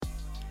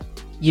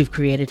You've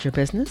created your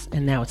business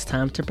and now it's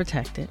time to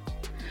protect it.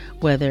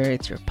 Whether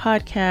it's your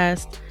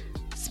podcast,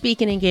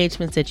 speaking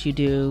engagements that you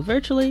do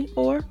virtually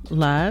or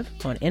live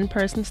on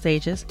in-person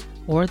stages,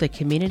 or the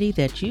community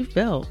that you've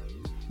built,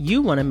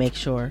 you want to make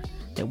sure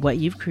that what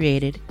you've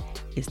created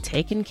is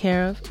taken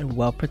care of and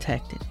well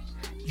protected.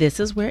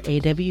 This is where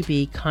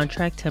AWB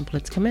contract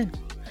templates come in.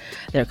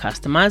 They're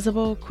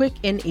customizable, quick,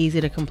 and easy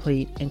to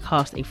complete, and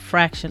cost a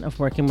fraction of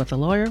working with a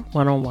lawyer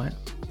one-on-one.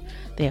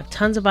 They have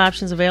tons of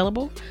options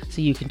available,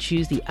 so you can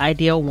choose the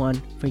ideal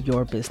one for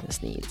your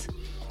business needs.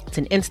 It's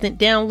an instant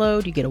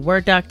download. You get a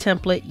Word doc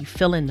template, you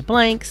fill in the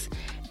blanks,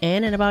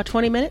 and in about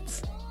 20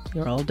 minutes,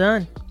 you're all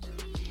done.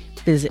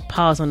 Visit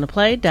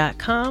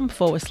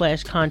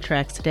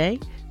pauseontheplay.com/contracts today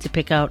to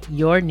pick out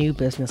your new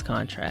business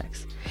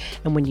contracts.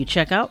 And when you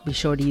check out, be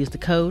sure to use the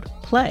code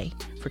PLAY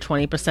for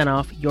 20%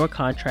 off your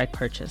contract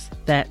purchase.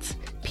 That's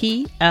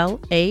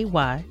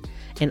PLAY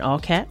in all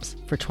caps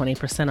for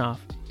 20%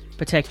 off.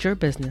 Protect your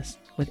business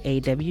with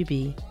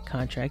AWB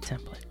contract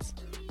templates.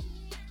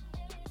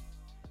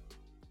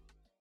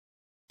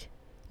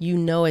 You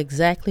know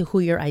exactly who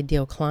your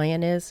ideal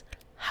client is,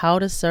 how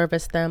to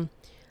service them,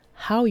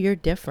 how you're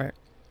different,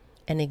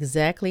 and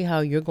exactly how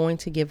you're going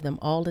to give them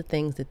all the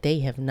things that they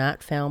have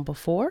not found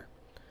before.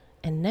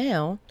 And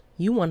now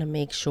you want to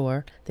make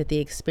sure that the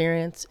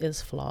experience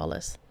is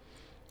flawless.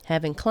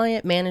 Having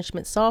client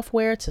management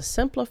software to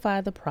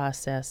simplify the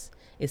process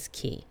is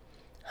key.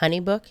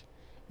 HoneyBook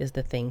is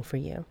the thing for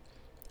you.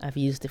 I've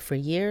used it for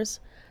years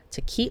to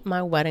keep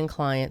my wedding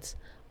clients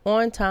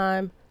on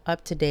time,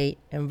 up to date,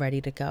 and ready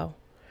to go.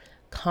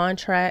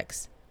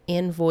 Contracts,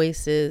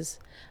 invoices,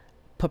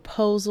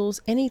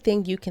 proposals,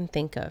 anything you can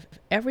think of.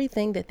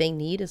 Everything that they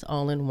need is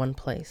all in one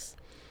place.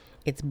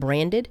 It's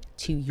branded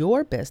to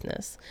your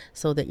business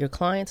so that your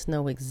clients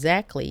know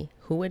exactly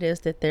who it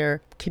is that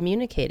they're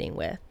communicating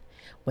with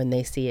when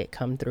they see it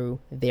come through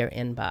their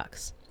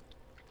inbox.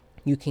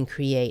 You can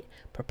create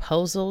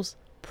proposals,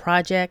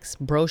 projects,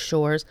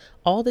 brochures,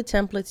 all the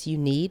templates you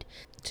need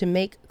to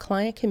make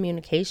client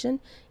communication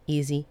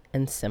easy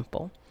and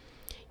simple.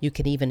 You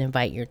can even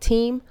invite your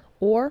team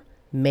or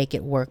make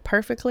it work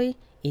perfectly,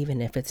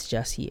 even if it's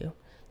just you.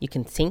 You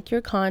can sync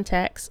your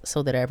contacts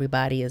so that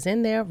everybody is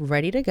in there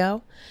ready to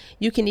go.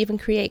 You can even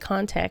create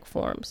contact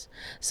forms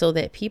so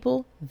that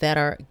people that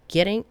are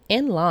getting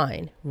in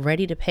line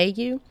ready to pay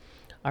you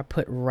are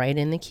put right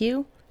in the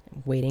queue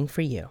waiting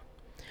for you.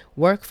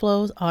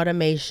 Workflows,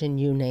 automation,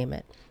 you name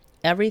it.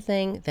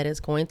 Everything that is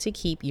going to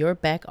keep your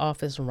back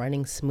office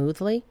running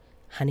smoothly,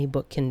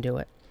 HoneyBook can do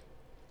it.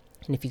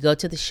 And if you go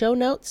to the show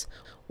notes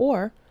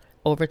or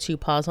over to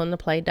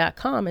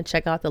pauseontheplay.com and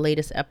check out the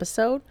latest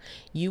episode,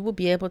 you will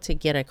be able to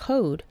get a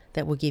code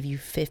that will give you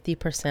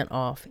 50%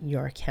 off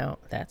your account.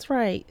 That's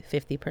right,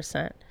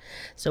 50%.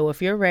 So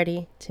if you're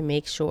ready to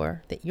make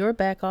sure that your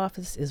back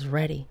office is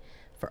ready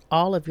for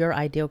all of your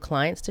ideal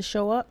clients to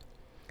show up,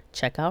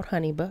 check out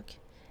HoneyBook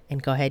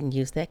and go ahead and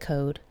use that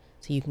code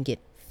so you can get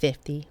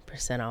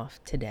 50% off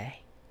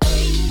today.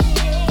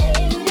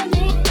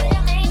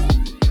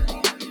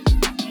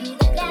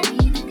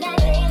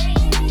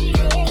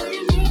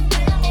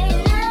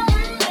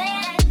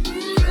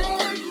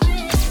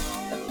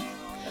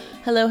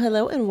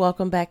 Hello, and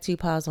welcome back to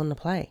Pause on the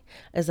Play.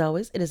 As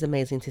always, it is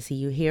amazing to see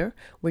you here,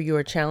 where you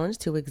are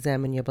challenged to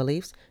examine your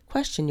beliefs,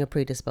 question your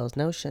predisposed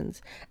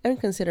notions, and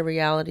consider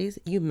realities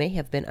you may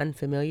have been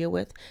unfamiliar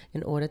with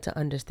in order to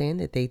understand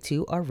that they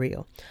too are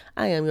real.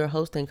 I am your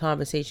host and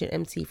conversation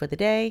MC for the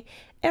day,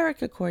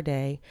 Erica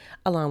Corday,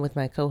 along with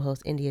my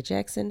co-host India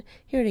Jackson,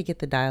 here to get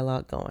the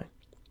dialogue going.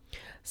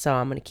 So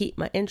I'm going to keep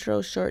my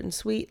intro short and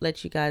sweet,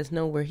 let you guys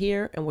know we're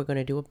here, and we're going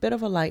to do a bit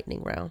of a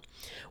lightning round.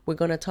 We're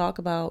going to talk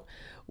about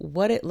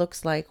what it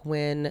looks like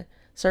when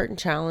certain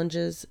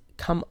challenges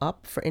come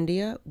up for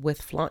India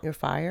with Flaunt Your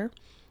Fire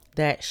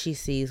that she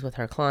sees with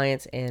her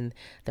clients and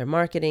their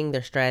marketing,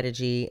 their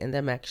strategy, and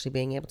them actually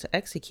being able to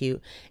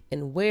execute,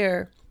 and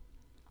where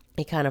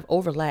it kind of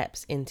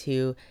overlaps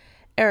into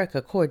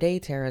Erica Corday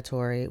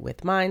territory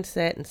with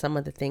mindset and some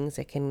of the things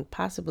that can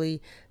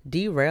possibly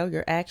derail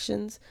your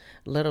actions,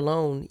 let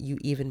alone you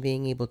even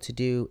being able to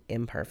do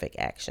imperfect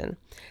action.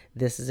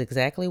 This is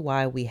exactly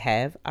why we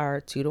have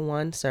our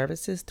 2-to-1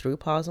 services through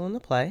Pause on the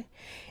Play.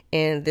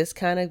 And this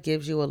kind of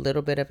gives you a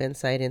little bit of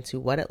insight into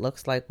what it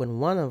looks like when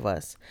one of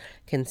us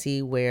can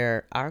see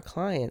where our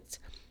clients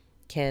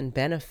can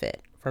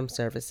benefit from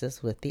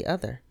services with the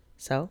other.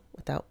 So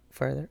without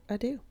further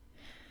ado.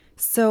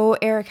 So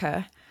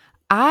Erica,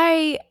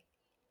 I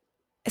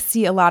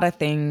see a lot of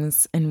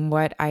things in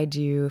what I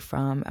do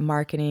from a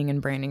marketing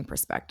and branding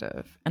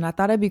perspective. And I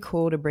thought it'd be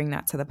cool to bring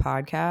that to the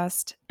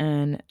podcast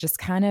and just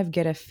kind of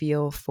get a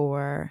feel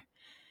for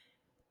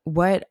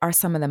what are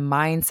some of the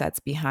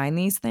mindsets behind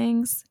these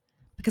things.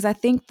 Because I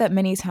think that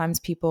many times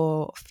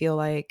people feel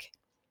like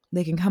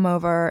they can come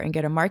over and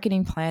get a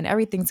marketing plan.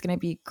 Everything's going to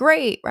be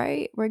great,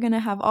 right? We're going to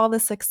have all the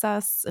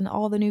success and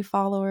all the new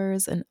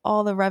followers and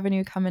all the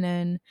revenue coming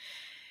in.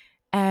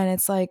 And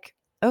it's like,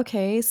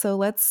 okay, so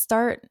let's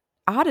start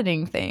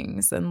auditing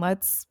things and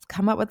let's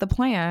come up with a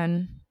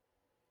plan.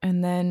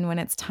 And then when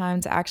it's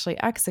time to actually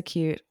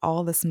execute,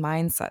 all this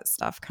mindset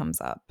stuff comes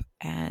up.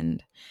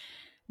 And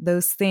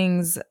those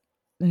things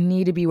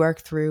need to be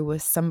worked through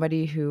with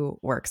somebody who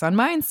works on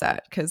mindset,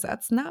 because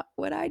that's not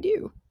what I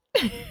do.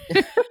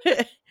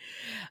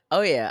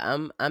 Oh yeah,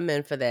 I'm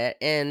in for that.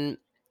 And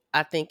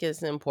I think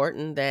it's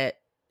important that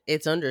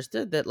it's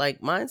understood that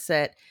like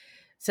mindset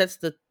sets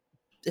the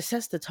it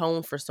sets the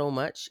tone for so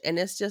much, and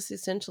it's just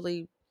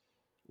essentially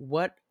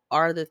what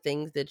are the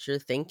things that you're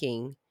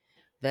thinking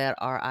that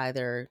are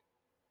either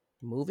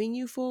moving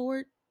you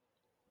forward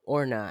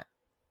or not.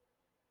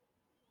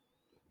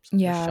 So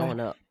they're Yeah. showing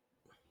up.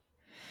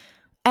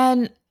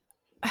 And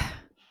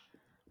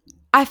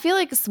I feel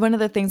like one of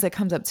the things that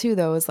comes up too,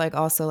 though, is like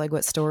also like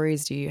what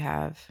stories do you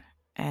have?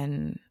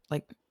 And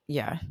like,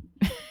 yeah.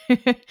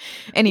 Well,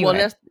 Anyway,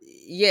 that's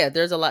yeah.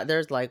 There's a lot.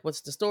 There's like,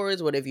 what's the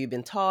stories? What have you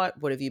been taught?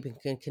 What have you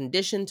been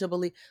conditioned to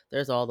believe?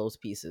 There's all those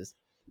pieces,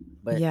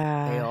 but they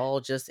yeah,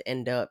 all just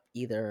end up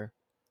either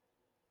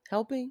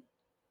helping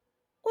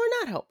or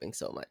not helping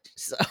so much.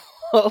 So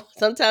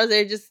sometimes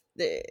they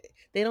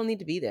don't need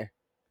to be there.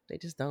 They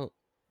just don't.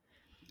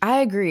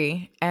 I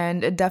agree.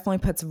 And it definitely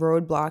puts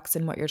roadblocks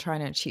in what you're trying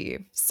to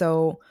achieve.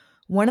 So,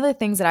 one of the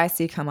things that I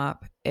see come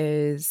up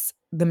is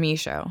the me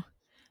show.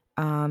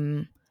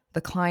 Um, the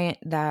client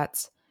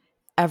that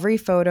every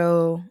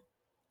photo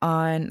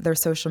on their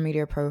social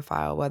media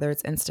profile, whether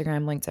it's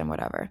Instagram, LinkedIn,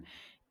 whatever,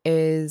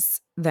 is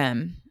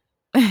them.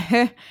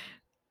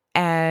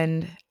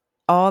 And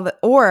all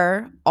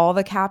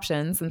the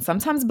captions, and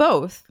sometimes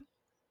both,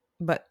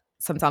 but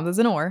sometimes it's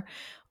an or,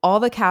 all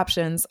the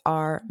captions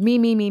are me,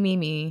 me, me, me,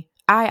 me,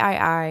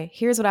 I,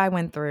 here's what I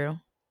went through.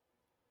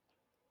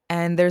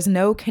 And there's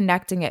no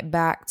connecting it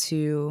back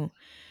to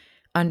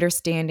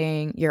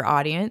understanding your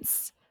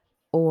audience,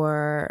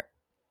 or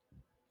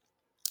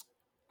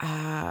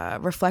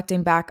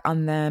reflecting back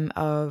on them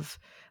of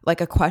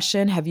like a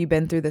question, have you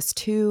been through this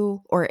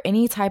too? Or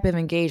any type of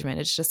engagement.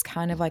 It's just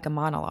kind of like a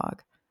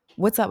monologue.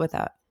 What's up with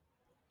that?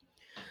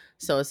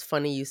 So it's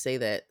funny you say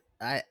that.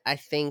 I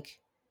think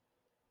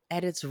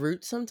at its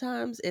root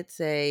sometimes it's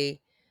a,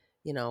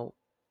 you know,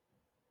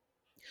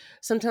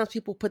 sometimes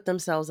people put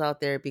themselves out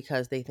there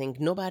because they think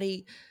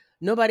nobody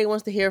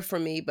wants to hear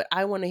from me, but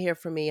I want to hear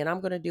from me and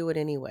I'm going to do it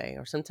anyway.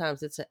 Or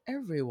sometimes it's a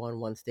everyone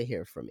wants to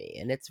hear from me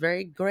and it's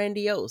very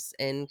grandiose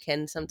and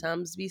can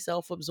sometimes be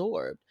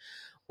self-absorbed.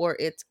 Or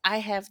it's I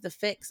have the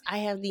fix, I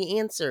have the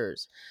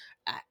answers.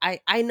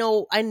 I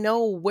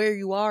know where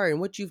you are and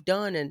what you've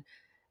done, and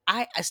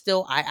I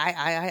still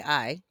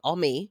I all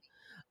me.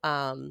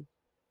 Um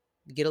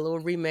get a little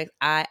remix.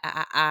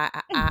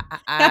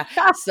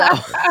 So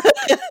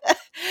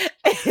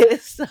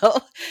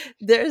so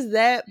there's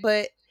that,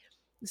 but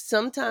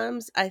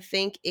sometimes I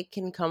think it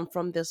can come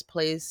from this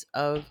place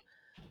of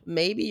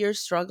maybe you're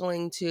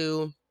struggling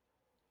to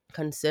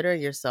consider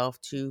yourself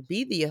to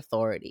be the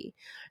authority,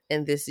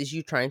 and this is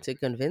you trying to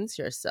convince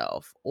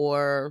yourself,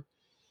 or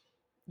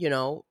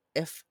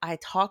if I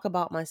talk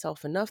about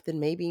myself enough, then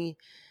maybe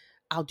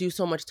I'll do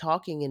so much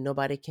talking and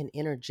nobody can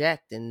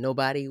interject and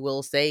nobody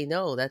will say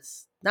no,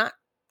 that's not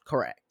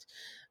correct.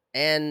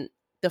 And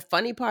the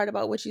funny part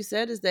about what you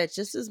said is that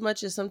just as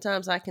much as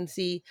sometimes I can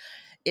see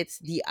it's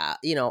the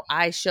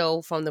I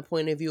show from the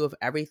point of view of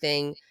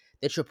everything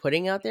that you're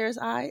putting out there as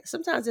I,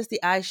 sometimes it's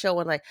the I show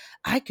and like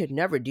I could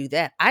never do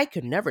that. I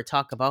could never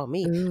talk about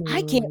me.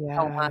 I Ooh, can't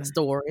tell my yeah.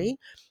 story.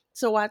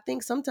 So I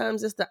think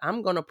sometimes it's the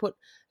I'm going to put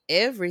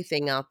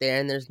everything out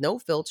there and there's no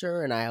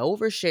filter and I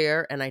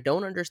overshare and I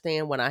don't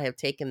understand when I have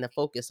taken the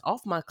focus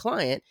off my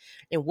client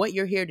and what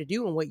you're here to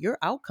do and what your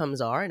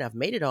outcomes are, and I've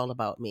made it all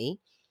about me.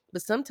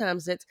 But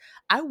sometimes it's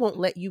I won't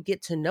let you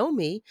get to know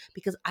me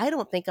because I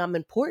don't think I'm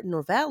important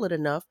or valid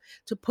enough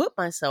to put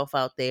myself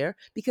out there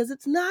because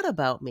it's not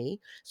about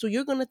me. So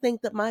you're going to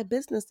think that my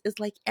business is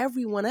like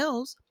everyone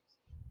else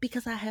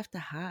because I have to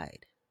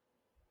hide.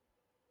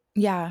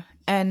 Yeah.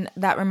 And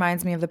that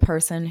reminds me of the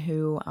person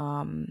who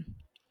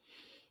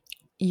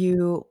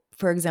you,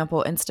 for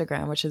example,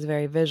 Instagram, which is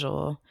very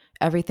visual,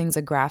 everything's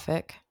a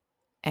graphic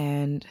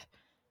and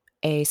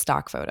a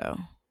stock photo.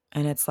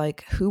 And it's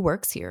like, who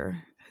works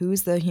here?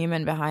 Who's the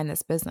human behind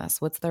this business?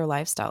 What's their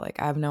lifestyle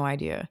like? I have no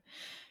idea.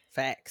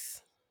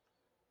 Facts.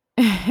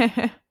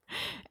 And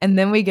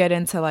then we get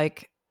into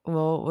like,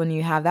 well, when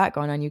you have that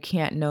going on, you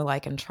can't know,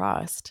 like, and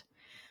trust.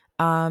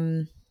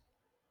 Um,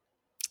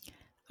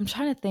 I'm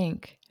trying to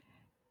think.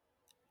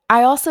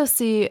 I also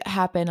see it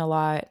happen a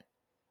lot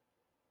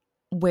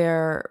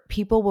where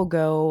people will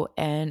go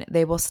and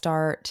they will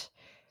start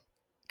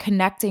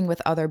connecting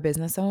with other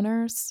business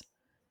owners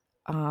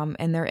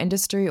in their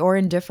industry or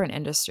in different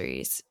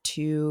industries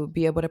to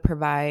be able to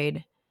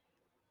provide,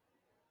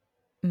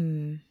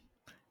 mm,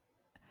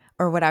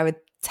 or what I would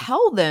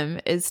tell them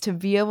is to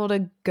be able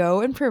to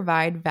go and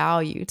provide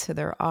value to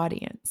their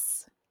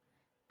audience.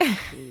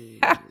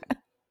 Mm.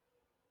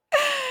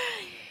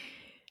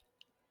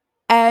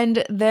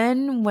 And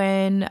then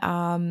when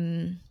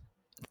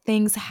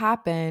things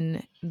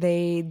happen,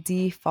 they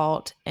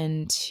default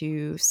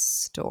into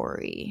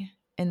story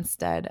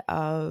instead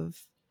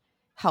of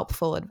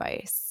helpful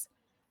advice.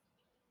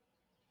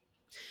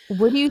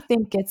 What do you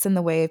think gets in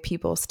the way of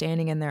people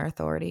standing in their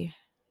authority?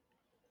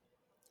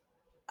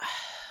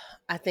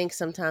 I think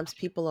sometimes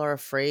people are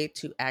afraid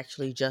to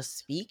actually just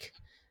speak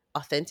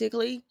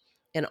authentically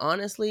and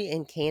honestly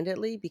and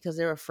candidly because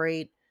they're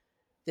afraid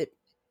that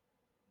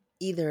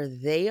either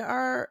they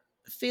are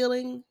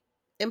feeling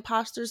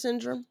imposter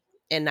syndrome,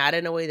 and not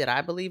in a way that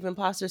I believe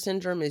imposter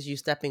syndrome is you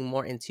stepping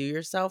more into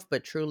yourself,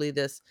 but truly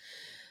this,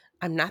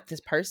 I'm not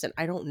this person.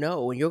 I don't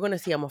know. And you're going to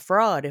see I'm a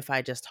fraud if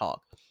I just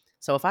talk.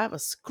 So if I have a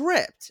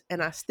script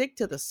and I stick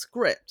to the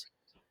script,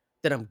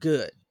 then I'm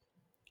good.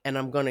 And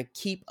I'm going to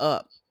keep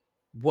up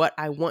what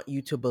I want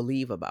you to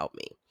believe about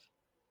me.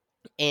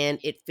 And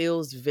it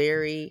feels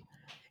very,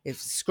 if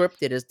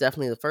scripted is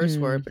definitely the first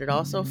word, but it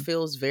also Mhm.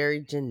 feels very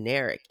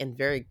generic and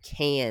very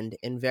canned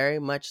and very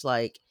much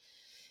like,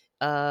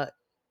 uh,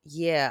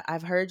 yeah,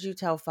 I've heard you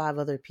tell 5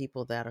 other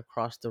people that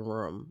across the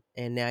room,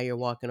 and now you're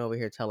walking over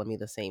here telling me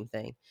the same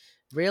thing.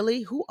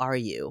 Really? Who are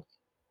you?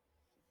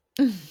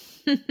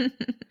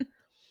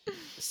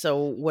 So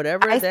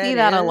whatever I that see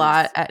that a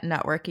lot is, at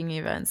networking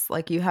events.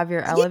 Like you have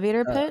your yeah.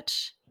 elevator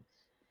pitch,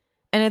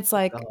 and it's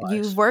Oh like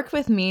you've gosh. worked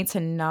with me to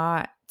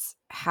not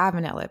have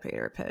an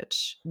elevator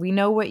pitch. We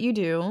know what you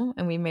do,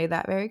 and we made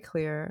that very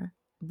clear,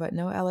 but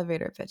no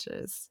elevator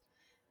pitches.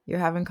 You're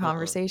having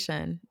Uh-uh.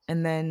 conversation,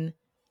 and then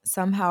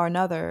somehow or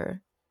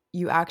another,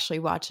 you actually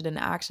watch it in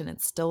action.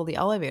 It's still the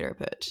elevator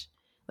pitch.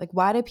 Like,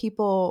 why do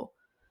people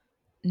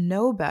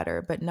know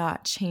better but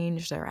not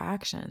change their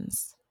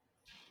actions?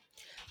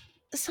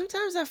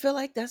 Sometimes I feel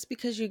like that's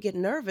because you get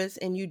nervous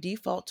and you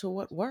default to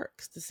what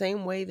works. The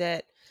same way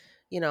that,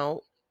 you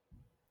know,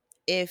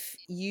 if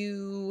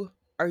you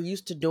are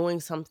used to doing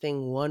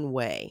something one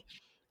way,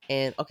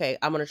 and okay,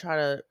 I'm going to try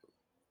to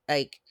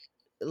like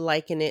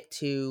liken it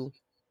to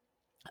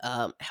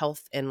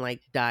health and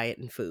like diet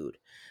and food.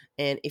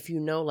 And if you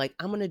know, like,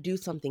 I'm going to do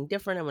something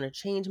different, I'm going to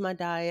change my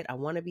diet, I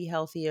want to be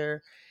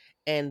healthier.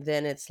 And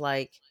then it's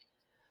like,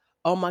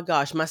 oh my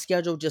gosh, my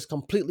schedule just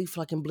completely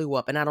fucking blew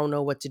up and I don't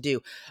know what to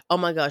do. Oh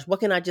my gosh, what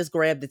can I just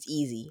grab that's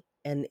easy?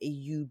 And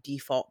you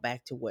default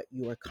back to what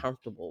you were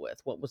comfortable with,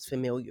 what was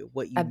familiar,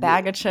 what you A knew.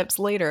 bag of chips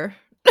later.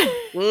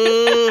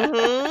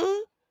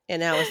 Hmm. And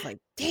now it's like,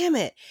 damn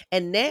it.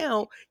 And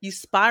now you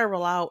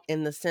spiral out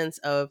in the sense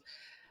of,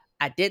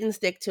 I didn't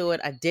stick to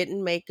it. I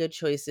didn't make good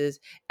choices.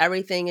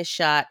 Everything is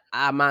shot.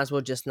 I might as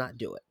well just not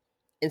do it.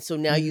 And so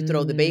now you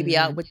throw the baby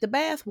out Mm, with the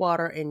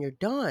bathwater and you're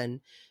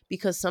done,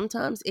 because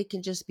sometimes it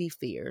can just be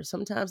fear.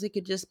 Sometimes it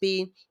could just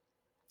be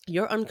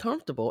you're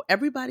uncomfortable.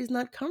 Everybody's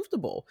not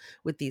comfortable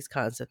with these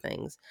kinds of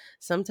things.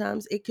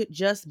 Sometimes it could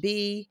just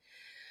be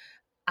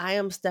I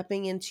am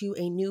stepping into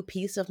a new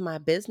piece of my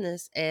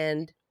business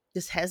and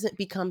this hasn't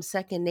become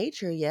second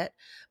nature yet,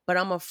 but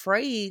I'm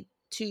afraid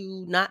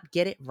to not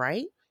get it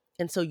right.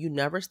 And so you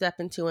never step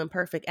into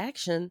imperfect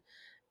action.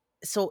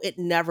 So it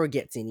never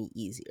gets any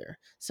easier.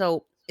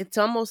 So it's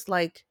almost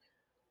like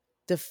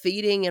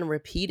defeating and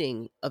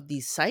repeating of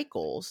these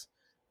cycles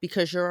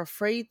because you're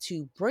afraid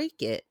to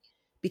break it.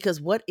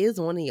 Because what is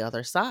on the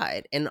other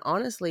side? And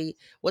honestly,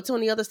 what's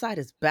on the other side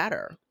is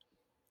better.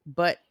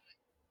 But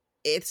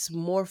it's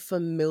more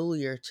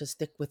familiar to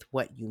stick with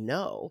what you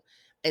know.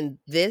 And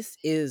this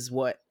is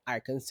what I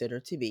consider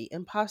to be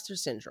imposter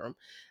syndrome.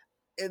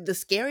 The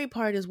scary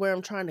part is where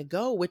I'm trying to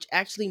go, which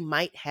actually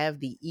might have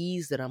the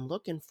ease that I'm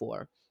looking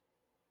for.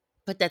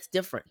 But that's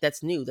different.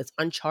 That's new. That's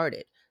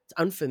uncharted. It's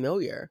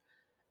unfamiliar.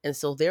 And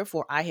so,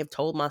 therefore, I have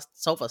told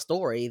myself a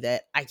story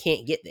that I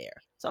can't get there.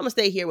 So, I'm going to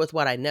stay here with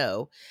what I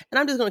know. And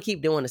I'm just going to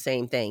keep doing the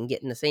same thing,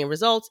 getting the same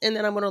results. And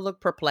then I'm going to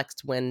look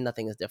perplexed when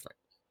nothing is different.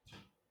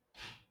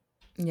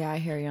 yeah, I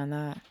hear you on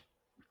that.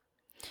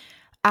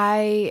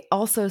 I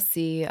also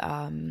see,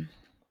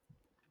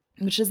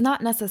 which is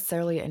not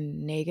necessarily a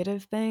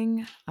negative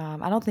thing.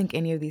 I don't think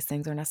any of these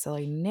things are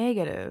necessarily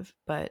negative,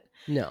 but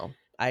No,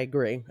 I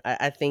agree.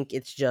 I think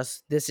it's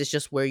just, this is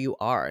just where you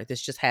are.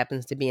 This just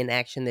happens to be an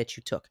action that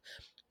you took.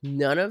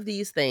 None of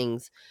these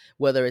things,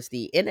 whether it's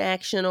the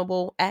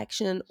inactionable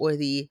action or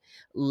the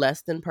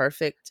less than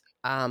perfect,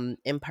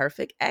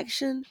 imperfect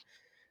action,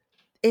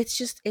 it's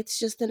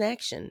just an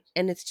action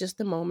and it's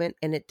just a moment,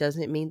 and it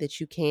doesn't mean that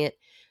you can't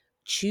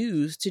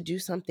choose to do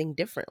something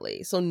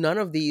differently. So none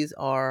of these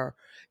are,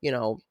 you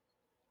know,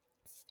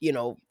 you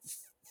know,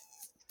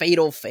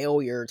 fatal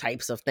failure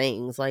types of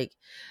things. Like,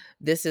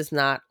 this is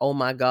not, oh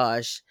my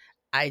gosh,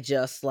 I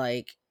just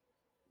like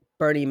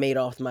Bernie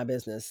Madoff my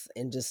business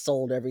and just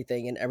sold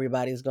everything, and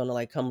everybody's gonna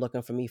like come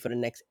looking for me for the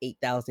next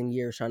 8,000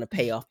 years trying to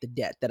pay off the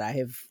debt that I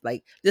have.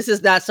 Like, this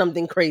is not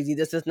something crazy.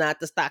 This is not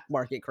the stock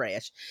market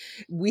crash.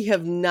 We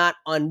have not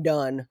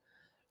undone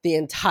the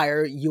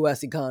entire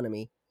US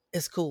economy.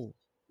 It's cool.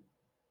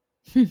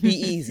 Be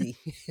easy.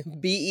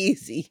 Be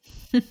easy.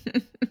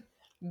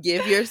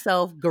 Give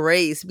yourself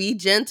grace. Be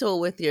gentle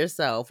with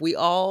yourself. We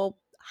all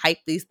hype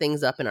these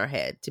things up in our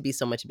head to be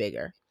so much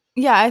bigger.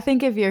 yeah, I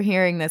think if you're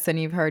hearing this and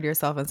you've heard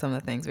yourself in some of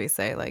the things we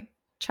say, like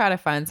try to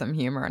find some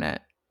humor in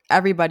it.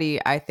 Everybody,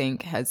 I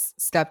think, has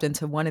stepped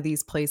into one of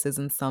these places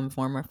in some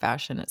form or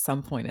fashion at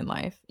some point in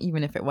life,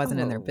 even if it wasn't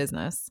in their Oh,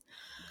 business.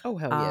 oh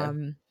hell yeah.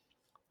 Um,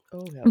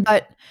 Oh, hell yeah.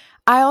 But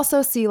I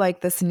also see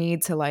like this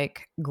need to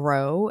like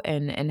grow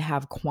and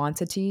have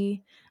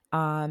quantity.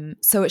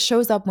 So it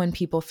shows up when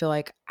people feel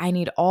like I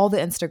need all the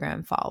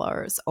Instagram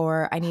followers,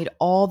 or I need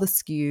all the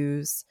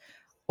SKUs,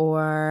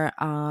 or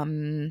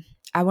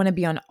I want to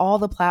be on all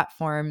the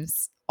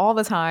platforms all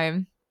the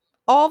time,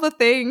 all the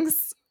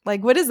things.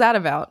 Like, what is that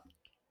about?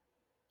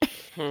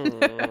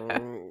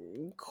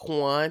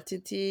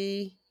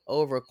 Quantity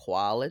over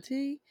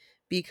quality,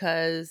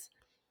 because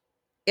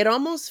it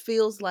almost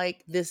feels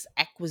like this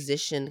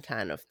acquisition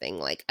kind of thing.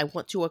 Like, I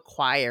want to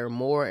acquire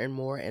more and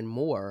more and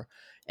more,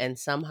 and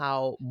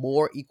somehow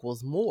more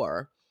equals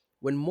more,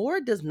 when more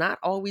does not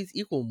always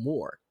equal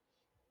more.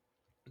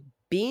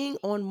 Being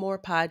on more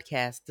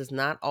podcasts does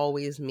not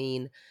always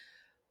mean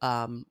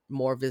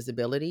more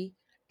visibility,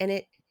 and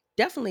it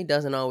definitely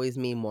doesn't always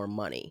mean more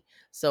money.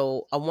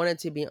 So I want it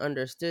to be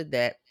understood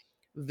that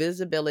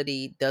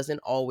visibility doesn't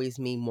always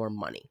mean more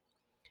money.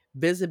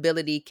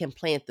 Visibility can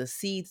plant the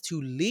seeds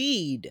to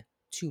lead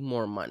to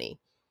more money.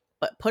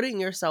 But putting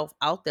yourself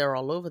out there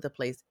all over the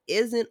place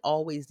isn't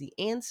always the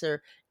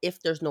answer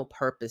if there's no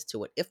purpose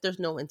to it, if there's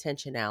no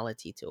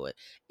intentionality to it,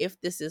 if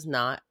this is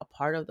not a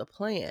part of the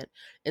plan.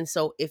 And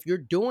so if you're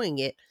doing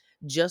it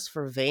just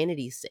for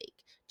vanity's sake,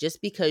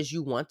 just because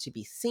you want to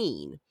be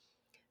seen,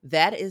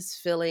 that is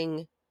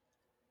filling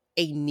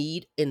a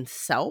need in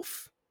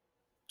self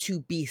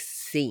to be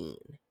seen.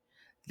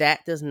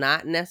 That does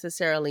not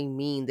necessarily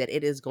mean that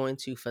it is going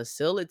to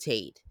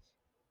facilitate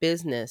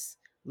business,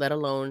 let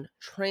alone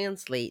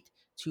translate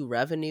to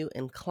revenue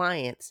and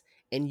clients,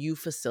 and you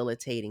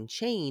facilitating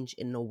change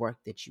in the work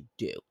that you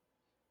do.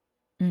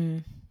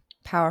 Mm,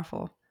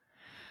 powerful.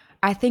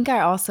 I think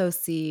I also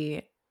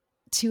see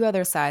two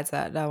other sides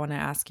that I want to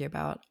ask you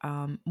about.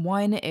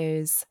 One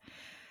is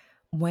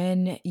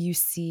when you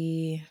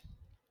see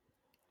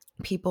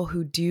people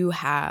who do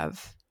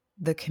have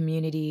the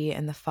community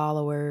and the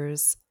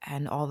followers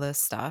and all this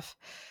stuff,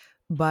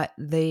 but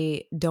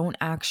they don't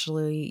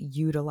actually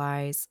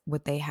utilize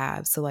what they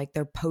have. So, like,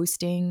 they're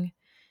posting,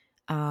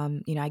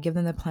 I give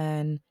them the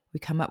plan. We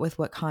come up with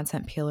what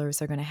content pillars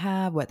they're going to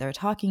have, what they're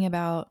talking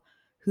about,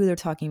 who they're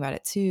talking about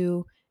it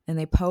to, and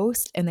they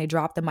post and they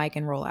drop the mic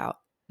and roll out.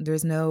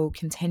 There's no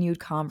continued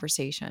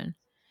conversation.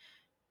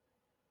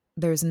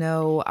 There's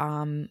no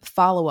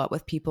follow up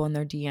with people in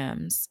their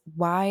DMs.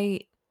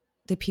 Why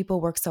do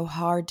people work so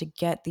hard to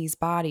get these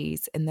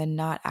bodies and then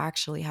not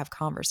actually have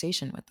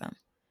conversation with them?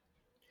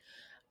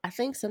 I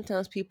think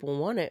sometimes people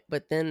want it,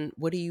 but then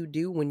what do you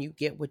do when you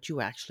get what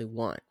you actually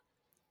want?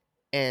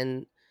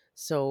 And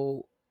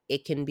so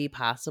it can be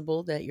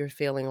possible that you're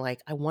feeling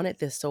like, I wanted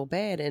this so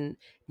bad, and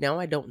now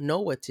I don't know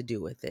what to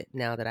do with it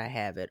now that I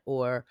have it.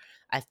 Or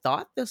I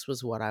thought this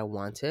was what I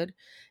wanted,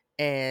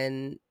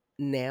 and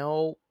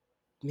now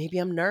maybe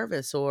I'm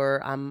nervous,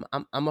 or I'm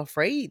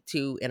afraid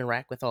to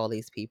interact with all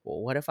these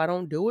people. What if I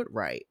don't do it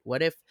right?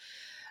 What if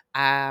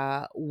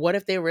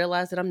they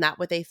realize that I'm not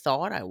what they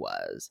thought I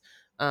was?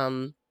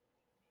 Um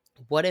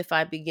what if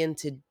I begin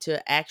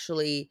to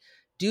actually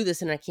do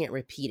this and I can't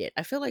repeat it?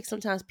 I feel like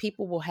sometimes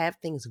people will have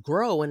things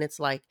grow and it's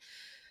like,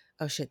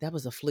 oh shit, that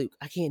was a fluke.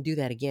 I can't do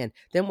that again.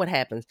 Then what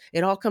happens?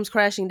 It all comes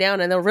crashing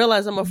down and they'll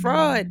realize I'm a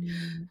fraud.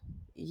 Mm.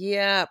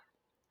 Yeah.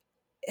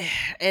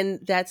 And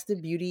that's the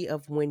beauty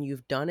of when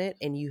you've done it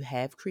and you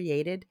have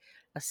created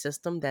a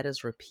system that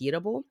is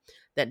repeatable.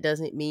 That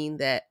doesn't mean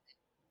that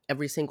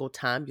every single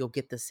time you'll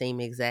get the same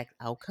exact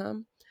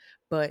outcome,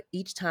 but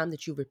each time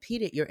that you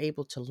repeat it, you're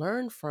able to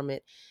learn from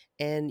it,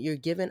 and you're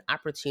given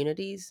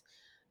opportunities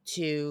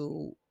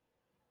to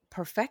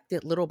perfect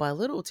it little by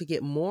little to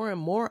get more and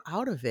more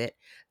out of it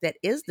that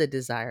is the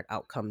desired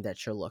outcome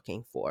that you're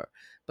looking for.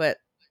 But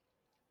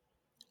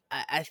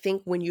I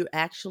think when you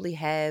actually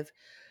have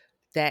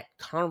that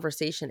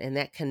conversation and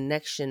that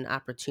connection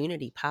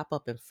opportunity pop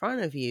up in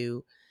front of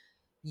you,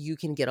 you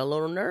can get a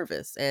little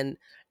nervous. And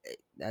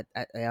I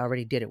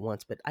already did it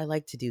once, but I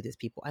like to do this,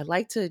 people. I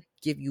like to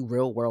give you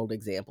real world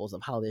examples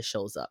of how this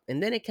shows up.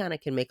 And then it kind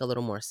of can make a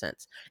little more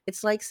sense.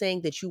 It's like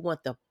saying that you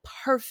want the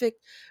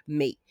perfect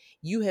mate.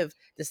 You have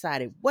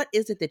decided what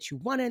is it that you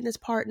want in this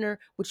partner,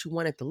 what you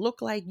want it to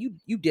look like.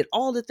 You did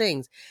all the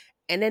things.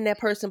 And then that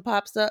person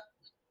pops up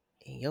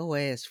and your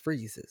ass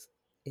freezes.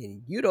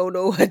 And you don't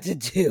know what to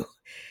do.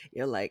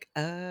 You're like,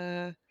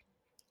 I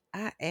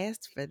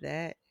asked for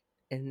that.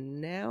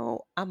 And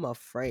now I'm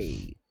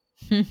afraid.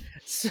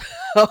 So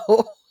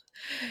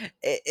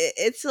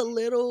it's a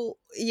little,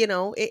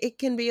 it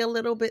can be a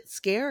little bit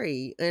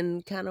scary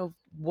and kind of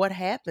what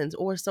happens,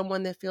 or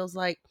someone that feels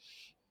like,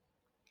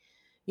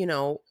 you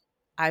know,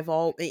 I've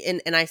all,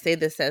 and I say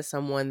this as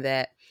someone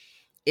that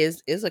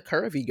is a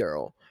curvy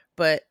girl,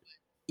 but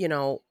you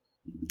know,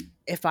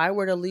 if I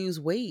were to lose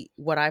weight,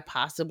 would I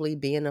possibly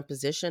be in a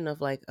position of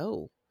like,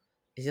 oh,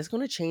 is this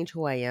going to change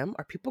who I am?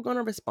 Are people going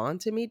to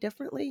respond to me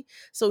differently?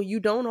 So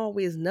you don't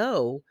always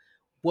know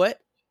what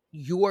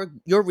your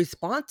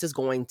response is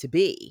going to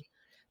be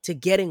to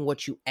getting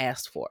what you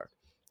asked for.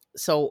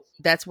 So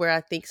that's where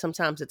I think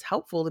sometimes it's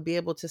helpful to be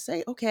able to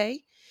say,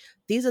 okay,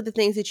 these are the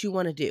things that you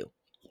want to do.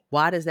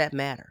 Why does that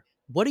matter?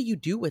 what do you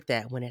do with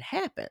that when it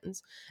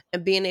happens?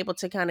 And being able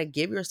to kind of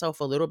give yourself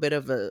a little bit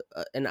of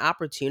an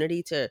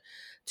opportunity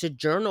to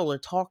journal or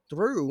talk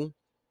through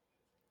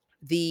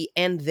the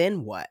and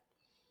then what?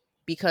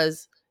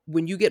 Because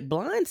when you get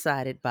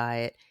blindsided by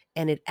it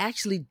and it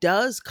actually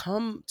does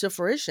come to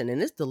fruition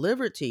and it's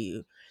delivered to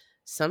you,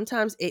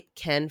 sometimes it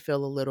can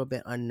feel a little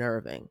bit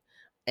unnerving.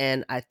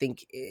 And I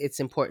think it's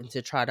important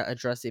to try to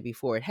address it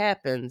before it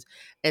happens.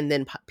 And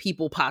then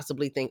people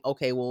possibly think,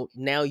 okay, well,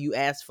 now you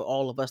asked for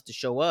all of us to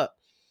show up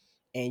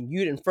and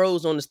you didn't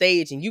froze on the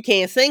stage and you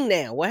can't sing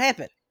now. What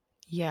happened?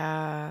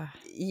 Yeah.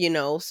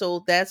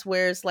 So that's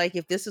where it's like,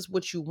 if this is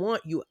what you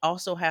want, you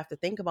also have to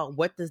think about,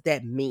 what does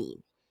that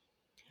mean?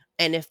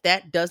 And if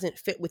that doesn't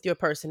fit with your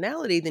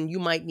personality, then you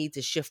might need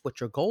to shift what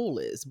your goal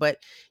is. But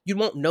you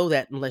won't know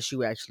that unless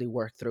you actually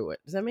work through it.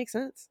 Does that make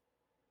sense?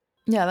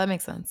 Yeah, that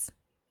makes sense.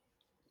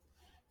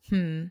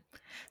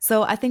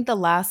 So I think the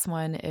last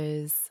one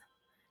is,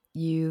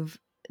 you've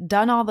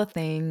done all the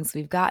things,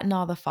 we've gotten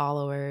all the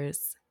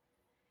followers,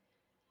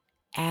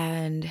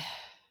 and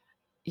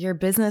your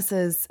business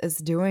is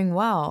doing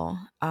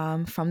well,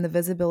 from the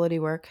visibility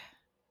work.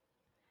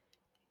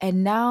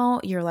 And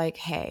now you're like,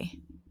 hey,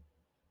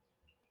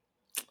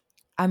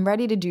 I'm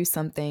ready to do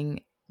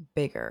something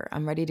bigger.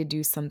 I'm ready to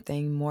do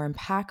something more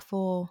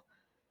impactful.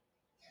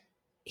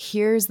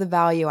 Here's the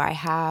value I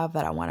have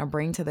that I want to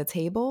bring to the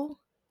table.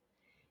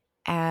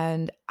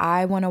 And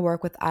I want to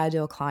work with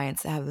ideal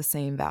clients that have the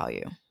same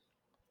value.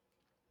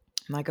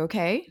 I'm like,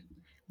 okay,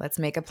 let's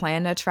make a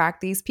plan to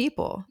attract these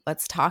people.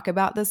 Let's talk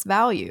about this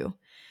value.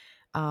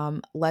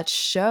 Let's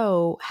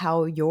show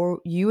how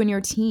you and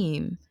your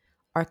team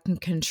are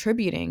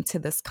contributing to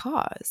this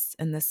cause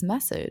and this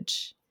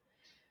message.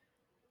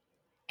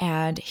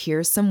 And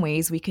here's some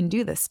ways we can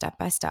do this step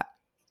by step.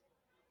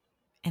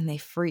 And they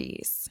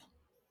freeze.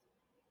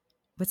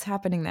 What's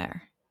happening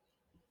there?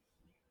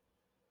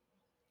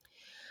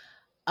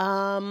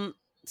 Um,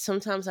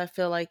 Sometimes I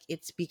feel like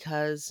it's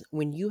because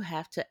when you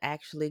have to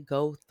actually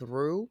go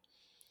through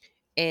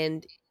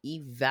and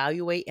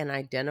evaluate and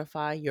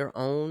identify your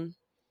own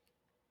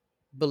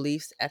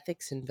beliefs,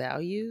 ethics, and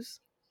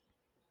values,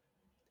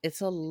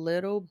 it's a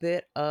little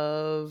bit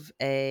of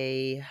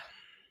it's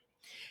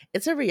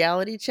a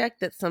reality check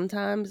that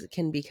sometimes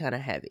can be kind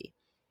of heavy,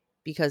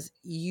 because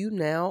you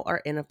now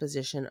are in a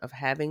position of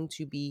having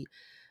to be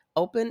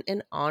open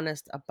and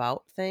honest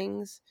about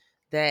things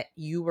that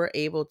you were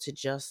able to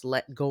just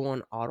let go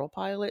on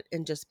autopilot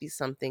and just be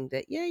something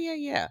that,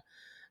 yeah,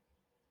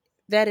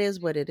 that is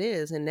what it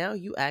is. And now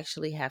you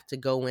actually have to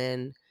go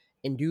in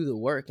and do the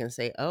work and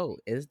say, oh,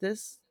 is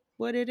this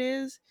what it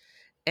is?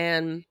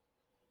 And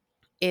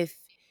if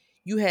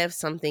you have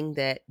something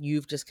that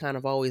you've just kind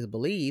of always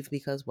believed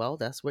because, well,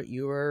 that's what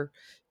you were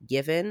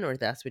given or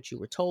that's what you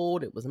were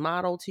told, it was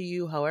modeled to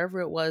you,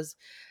 however it was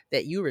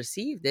that you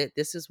received it,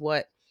 this is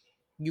what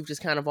you've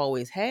just kind of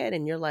always had.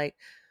 And you're like,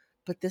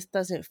 but this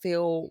doesn't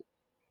feel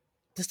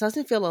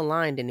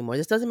aligned anymore.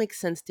 This doesn't make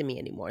sense to me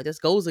anymore. This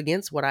goes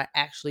against what I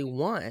actually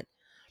want.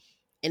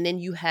 And then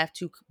you have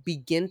to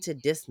begin to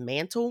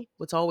dismantle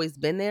what's always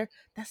been there.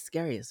 That's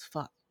scary as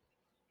fuck.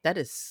 That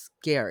is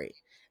scary.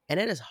 And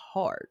it is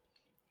hard.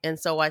 And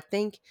so I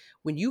think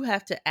when you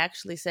have to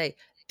actually say,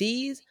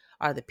 these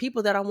are the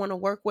people that I want to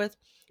work with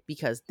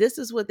because this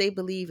is what they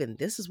believe and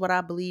this is what I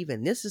believe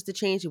and this is the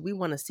change that we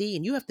want to see,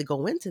 and you have to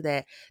go into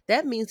that,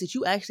 that means that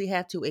you actually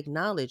have to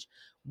acknowledge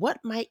what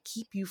might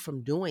keep you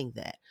from doing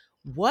that.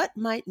 What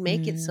might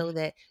make it Mm, so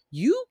that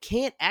you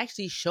can't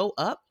actually show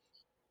up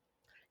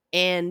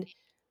and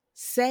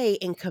say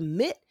and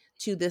commit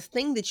to this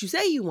thing that you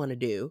say you want to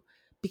do,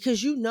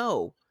 because you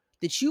know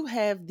that you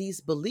have these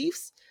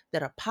beliefs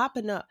that are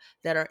popping up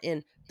that are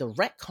in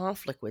direct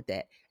conflict with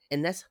that.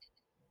 And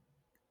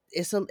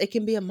it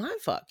can be a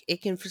mind fuck.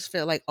 It can just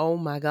feel like, oh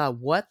my God,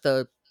 what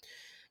the,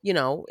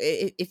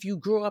 if you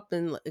grew up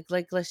in,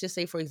 like, let's just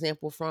say, for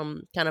example,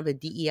 from kind of a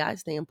DEI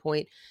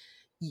standpoint,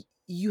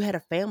 you had a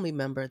family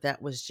member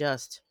that was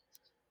just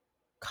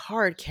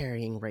card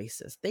carrying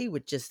racist. They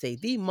would just say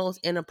the most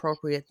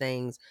inappropriate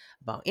things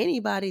about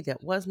anybody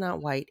that was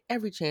not white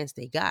every chance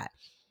they got.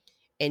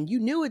 And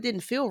you knew it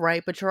didn't feel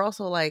right, but you're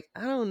also like,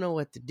 I don't know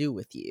what to do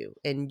with you.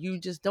 And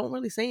you just don't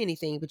really say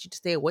anything, but you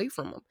just stay away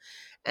from them.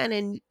 And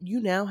then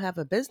you now have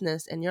a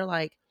business and you're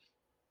like,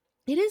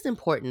 it is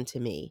important to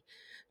me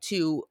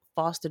to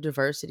foster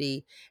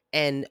diversity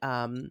and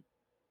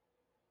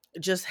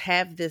just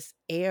have this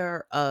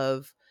air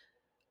of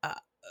uh,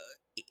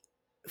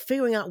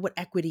 figuring out what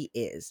equity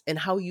is and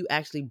how you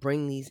actually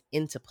bring these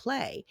into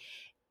play.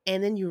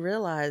 And then you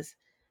realize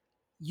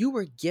you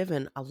were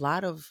given a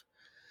lot of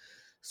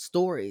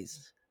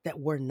stories that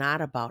were not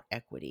about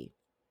equity,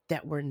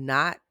 that were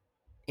not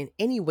in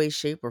any way,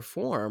 shape, or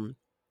form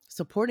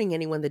supporting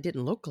anyone that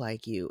didn't look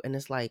like you. And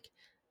it's like,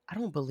 I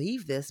don't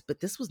believe this, but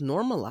this was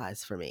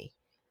normalized for me.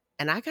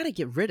 And I got to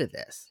get rid of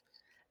this.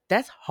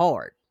 That's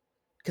hard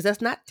because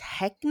that's not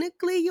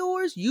technically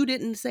yours. You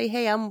didn't say,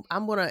 hey, I'm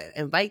going to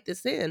invite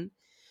this in,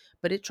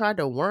 but it tried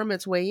to worm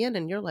its way in.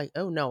 And you're like,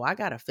 oh no, I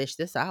got to fish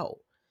this out.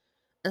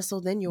 And so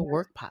then your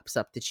work pops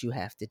up that you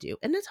have to do.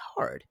 And it's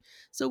hard.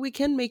 So we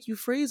can make you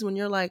freeze when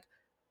you're like,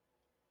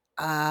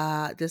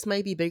 this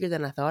may be bigger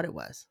than I thought it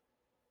was.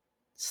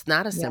 It's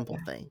not a simple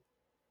thing.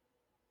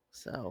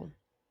 So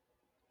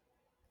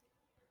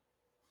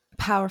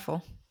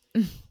powerful.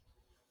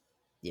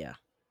 Yeah,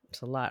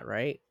 it's a lot,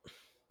 right?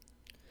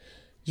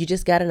 You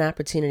just got an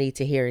opportunity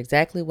to hear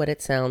exactly what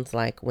it sounds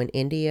like when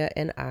India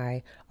and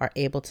I are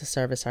able to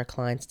service our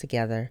clients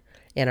together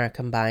in our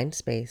combined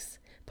space.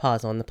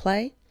 Pause on the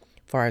play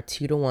for our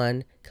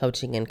 2-to-1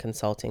 coaching and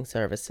consulting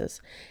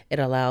services. It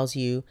allows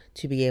you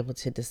to be able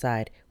to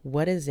decide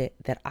what is it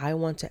that I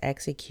want to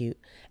execute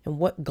and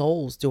what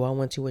goals do I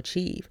want to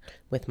achieve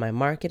with my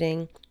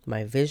marketing,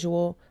 my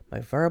visual, my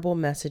verbal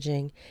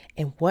messaging,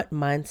 and what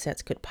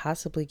mindsets could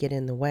possibly get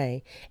in the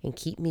way and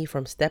keep me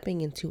from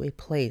stepping into a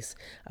place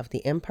of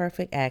the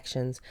imperfect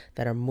actions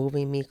that are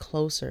moving me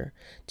closer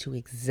to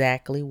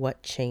exactly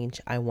what change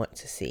I want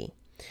to see.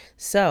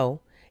 So,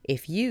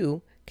 if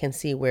you can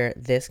see where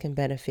this can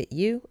benefit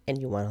you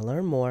and you want to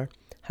learn more,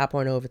 hop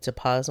on over to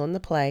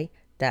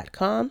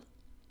pauseontheplay.com,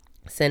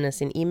 send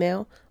us an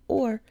email,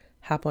 or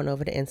hop on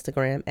over to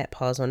Instagram at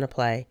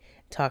pauseontheplay.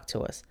 Talk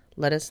to us.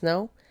 Let us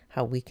know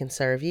how we can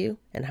serve you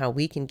and how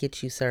we can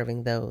get you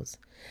serving those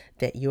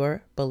that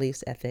your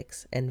beliefs,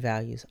 ethics, and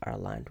values are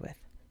aligned with.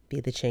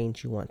 Be the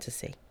change you want to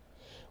see.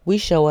 We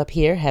show up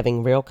here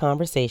having real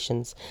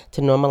conversations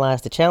to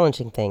normalize the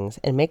challenging things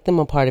and make them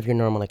a part of your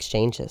normal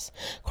exchanges.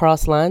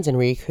 Cross lines and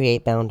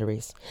recreate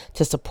boundaries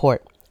to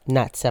support,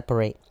 not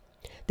separate.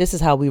 This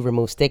is how we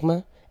remove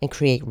stigma and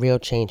create real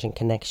change and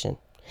connection.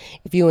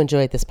 If you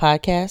enjoyed this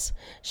podcast,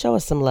 show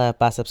us some love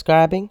by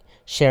subscribing,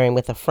 sharing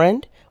with a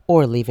friend,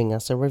 or leaving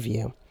us a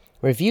review.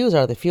 Reviews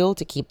are the fuel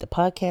to keep the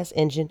podcast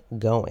engine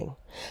going.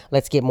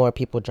 Let's get more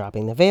people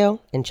dropping the veil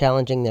and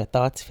challenging their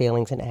thoughts,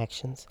 feelings, and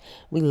actions.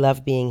 We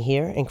love being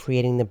here and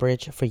creating the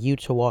bridge for you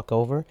to walk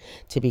over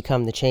to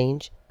become the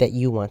change that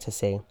you want to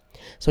see.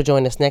 So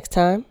join us next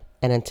time,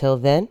 and until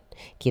then,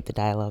 keep the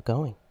dialogue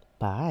going.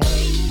 Bye.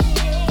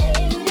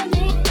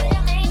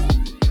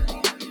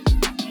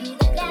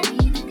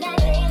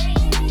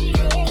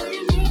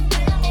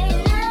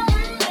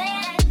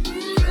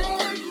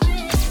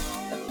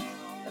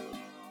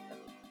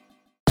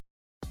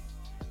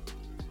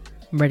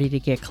 Ready to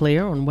get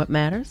clear on what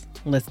matters?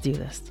 Let's do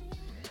this.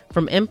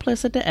 From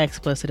Implicit to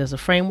Explicit is a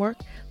framework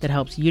that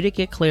helps you to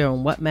get clear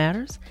on what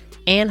matters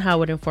and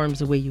how it informs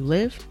the way you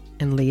live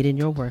and lead in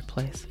your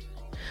workplace.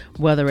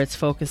 Whether it's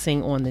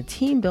focusing on the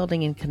team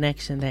building and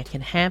connection that can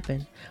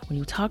happen when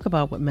you talk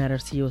about what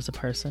matters to you as a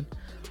person,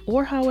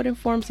 or how it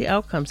informs the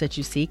outcomes that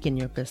you seek in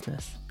your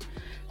business,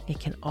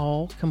 it can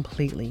all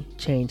completely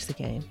change the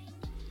game.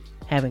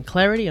 Having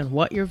clarity on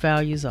what your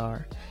values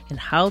are and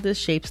how this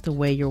shapes the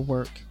way your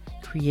work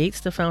creates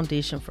the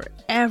foundation for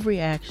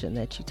every action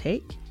that you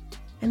take,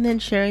 and then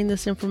sharing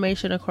this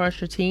information across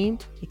your team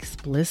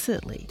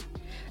explicitly.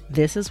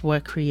 This is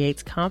what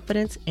creates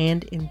confidence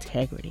and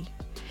integrity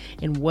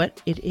in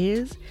what it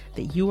is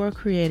that you are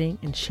creating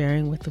and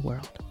sharing with the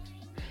world.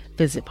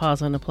 Visit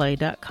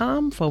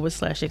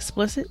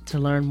pauseontheplay.com/explicit to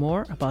learn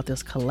more about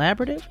this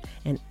collaborative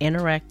and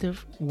interactive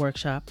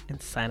workshop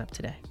and sign up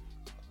today.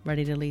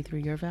 Ready to lead through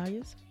your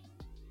values?